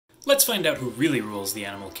Let's find out who really rules the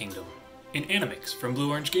animal kingdom in Animix from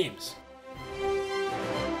Blue Orange Games.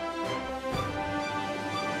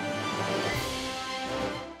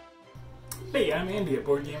 Hey, I'm Andy at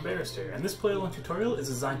Board Game Barrister, and this play-along tutorial is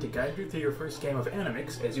designed to guide you through your first game of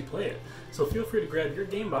Animix as you play it, so feel free to grab your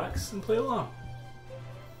game box and play along.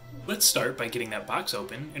 Let's start by getting that box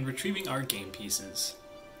open and retrieving our game pieces.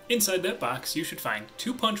 Inside that box you should find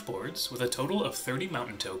 2 punch boards with a total of 30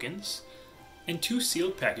 mountain tokens, and 2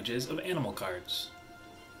 sealed packages of animal cards.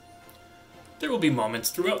 There will be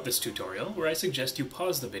moments throughout this tutorial where I suggest you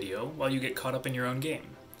pause the video while you get caught up in your own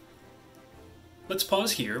game. Let's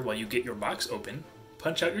pause here while you get your box open,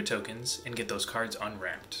 punch out your tokens, and get those cards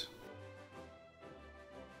unwrapped.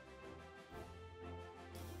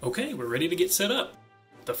 Okay, we're ready to get set up.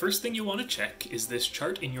 The first thing you want to check is this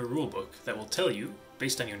chart in your rulebook that will tell you,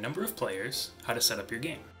 based on your number of players, how to set up your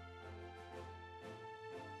game.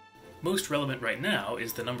 Most relevant right now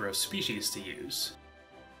is the number of species to use.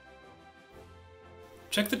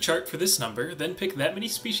 Check the chart for this number, then pick that many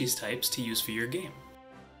species types to use for your game.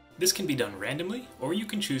 This can be done randomly, or you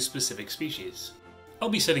can choose specific species. I'll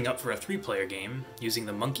be setting up for a 3-player game, using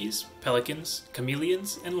the monkeys, pelicans,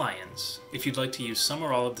 chameleons, and lions, if you'd like to use some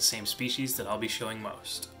or all of the same species that I'll be showing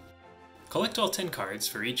most. Collect all 10 cards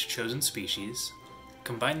for each chosen species,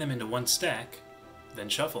 combine them into one stack, then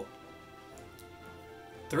shuffle.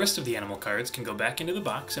 The rest of the animal cards can go back into the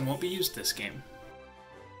box and won't be used this game.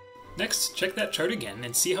 Next, check that chart again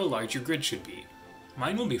and see how large your grid should be.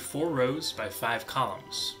 Mine will be 4 rows by 5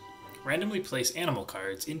 columns. Randomly place animal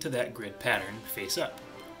cards into that grid pattern face up.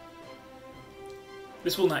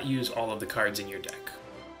 This will not use all of the cards in your deck.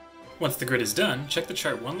 Once the grid is done, check the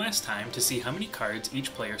chart one last time to see how many cards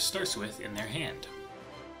each player starts with in their hand.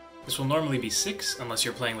 This will normally be 6 unless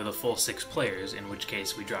you're playing with a full 6 players, in which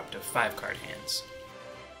case we drop to 5 card hands.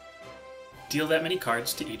 Deal that many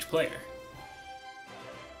cards to each player.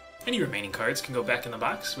 Any remaining cards can go back in the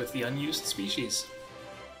box with the unused species.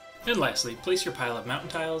 And lastly, place your pile of mountain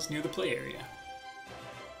tiles near the play area.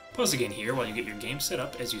 Pause again here while you get your game set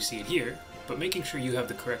up as you see it here, but making sure you have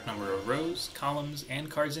the correct number of rows, columns,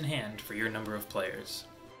 and cards in hand for your number of players.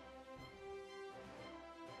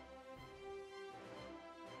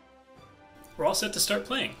 We're all set to start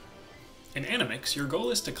playing. In Animix, your goal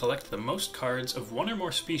is to collect the most cards of one or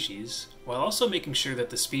more species, while also making sure that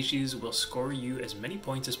the species will score you as many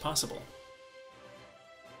points as possible.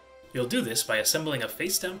 You'll do this by assembling a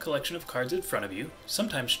face-down collection of cards in front of you,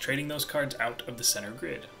 sometimes trading those cards out of the center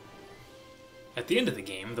grid. At the end of the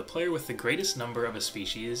game, the player with the greatest number of a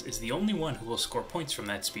species is the only one who will score points from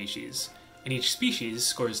that species, and each species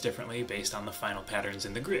scores differently based on the final patterns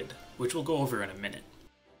in the grid, which we'll go over in a minute.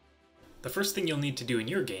 The first thing you'll need to do in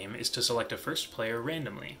your game is to select a first player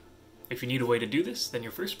randomly. If you need a way to do this, then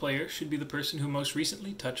your first player should be the person who most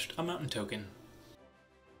recently touched a mountain token.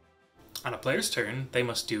 On a player's turn, they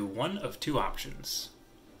must do one of 2 options.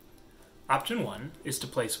 Option 1 is to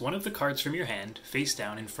place one of the cards from your hand face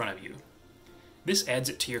down in front of you. This adds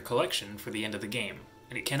it to your collection for the end of the game,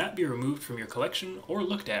 and it cannot be removed from your collection or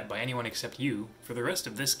looked at by anyone except you for the rest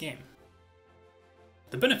of this game.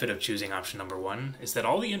 The benefit of choosing option number 1 is that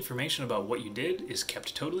all the information about what you did is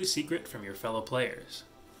kept totally secret from your fellow players.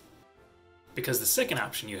 Because the second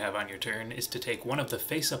option you have on your turn is to take one of the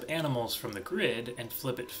face-up animals from the grid and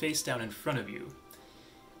flip it face down in front of you.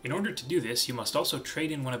 In order to do this, you must also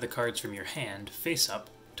trade in one of the cards from your hand face up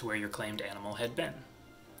to where your claimed animal had been.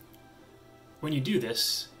 When you do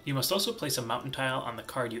this, you must also place a mountain tile on the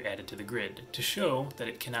card you added to the grid to show that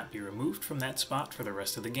it cannot be removed from that spot for the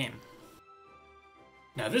rest of the game.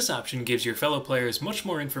 Now this option gives your fellow players much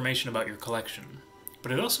more information about your collection,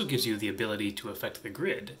 but it also gives you the ability to affect the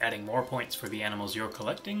grid, adding more points for the animals you're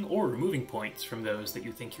collecting or removing points from those that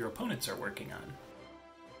you think your opponents are working on.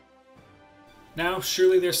 Now,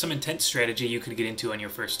 surely there's some intense strategy you could get into on your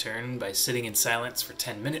first turn by sitting in silence for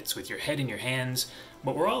 10 minutes with your head in your hands,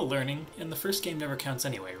 but we're all learning, and the first game never counts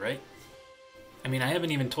anyway, right? I mean, I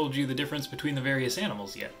haven't even told you the difference between the various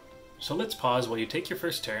animals yet. So let's pause while you take your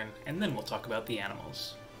first turn, and then we'll talk about the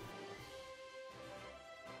animals.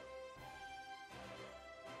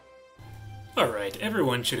 Alright,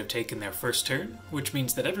 everyone should have taken their first turn, which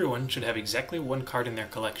means that everyone should have exactly 1 card in their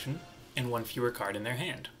collection, and 1 fewer card in their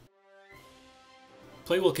hand.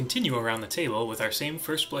 Play will continue around the table with our same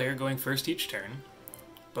first player going first each turn,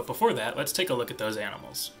 but before that, let's take a look at those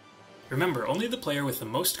animals. Remember, only the player with the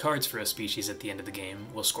most cards for a species at the end of the game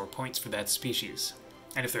will score points for that species,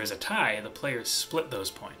 and if there is a tie, the players split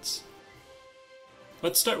those points.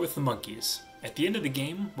 Let's start with the monkeys. At the end of the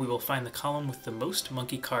game, we will find the column with the most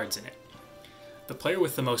monkey cards in it. The player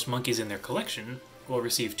with the most monkeys in their collection will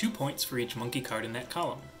receive 2 points for each monkey card in that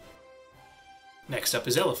column. Next up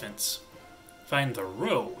is elephants. Find the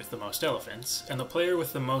row with the most elephants, and the player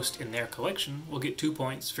with the most in their collection will get 2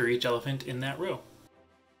 points for each elephant in that row.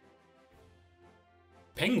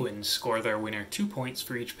 Penguins score their winner 2 points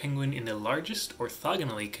for each penguin in the largest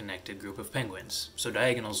orthogonally connected group of penguins, so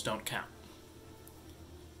diagonals don't count.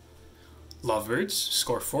 Lovebirds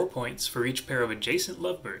score 4 points for each pair of adjacent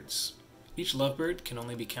lovebirds. Each lovebird can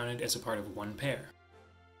only be counted as a part of one pair.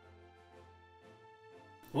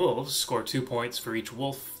 Wolves score 2 points for each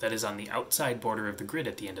wolf that is on the outside border of the grid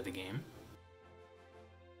at the end of the game.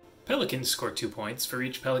 Pelicans score 2 points for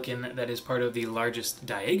each pelican that is part of the largest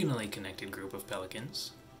diagonally connected group of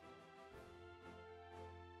pelicans.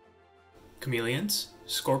 Chameleons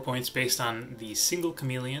score points based on the single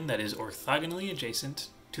chameleon that is orthogonally adjacent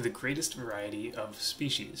to the greatest variety of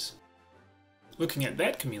species. Looking at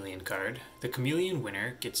that chameleon card, the chameleon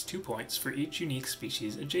winner gets 2 points for each unique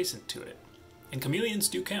species adjacent to it. And chameleons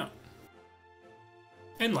do count.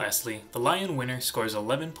 And lastly, the lion winner scores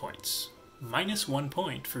 11 points, minus 1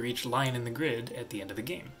 point for each lion in the grid at the end of the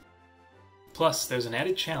game. Plus, there's an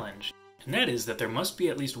added challenge, and that is that there must be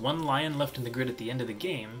at least one lion left in the grid at the end of the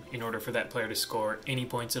game in order for that player to score any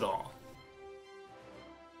points at all.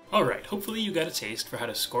 Alright, hopefully you got a taste for how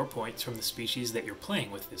to score points from the species that you're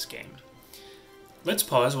playing with this game. Let's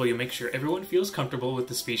pause while you make sure everyone feels comfortable with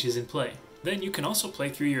the species in play. Then you can also play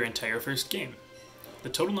through your entire first game. The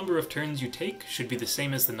total number of turns you take should be the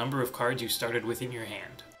same as the number of cards you started with in your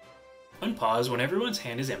hand. Unpause when everyone's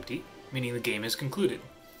hand is empty, meaning the game is concluded.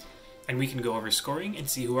 And we can go over scoring and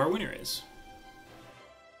see who our winner is.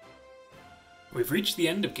 We've reached the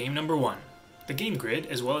end of game number 1. The game grid,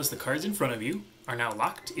 as well as the cards in front of you, are now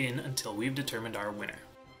locked in until we've determined our winner.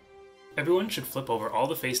 Everyone should flip over all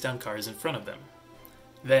the face-down cards in front of them.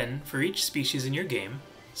 Then, for each species in your game,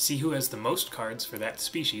 see who has the most cards for that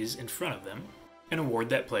species in front of them, and award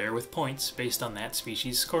that player with points based on that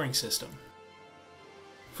species' scoring system.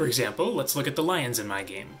 For example, let's look at the lions in my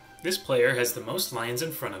game. This player has the most lions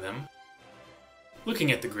in front of them.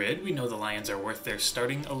 Looking at the grid, we know the lions are worth their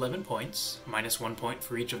starting 11 points, minus 1 point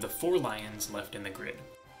for each of the 4 lions left in the grid.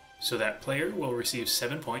 So that player will receive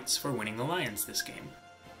 7 points for winning the lions this game.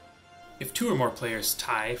 If 2 or more players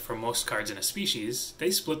tie for most cards in a species,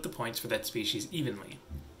 they split the points for that species evenly,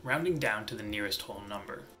 rounding down to the nearest whole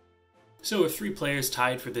number. So if 3 players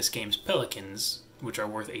tied for this game's pelicans, which are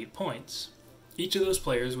worth 8 points, each of those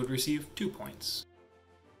players would receive 2 points.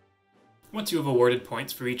 Once you have awarded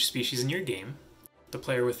points for each species in your game, the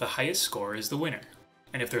player with the highest score is the winner,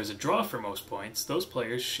 and if there is a draw for most points, those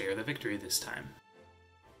players share the victory this time.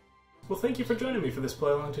 Well, thank you for joining me for this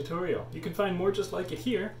play-along tutorial. You can find more just like it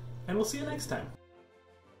here, and we'll see you next time.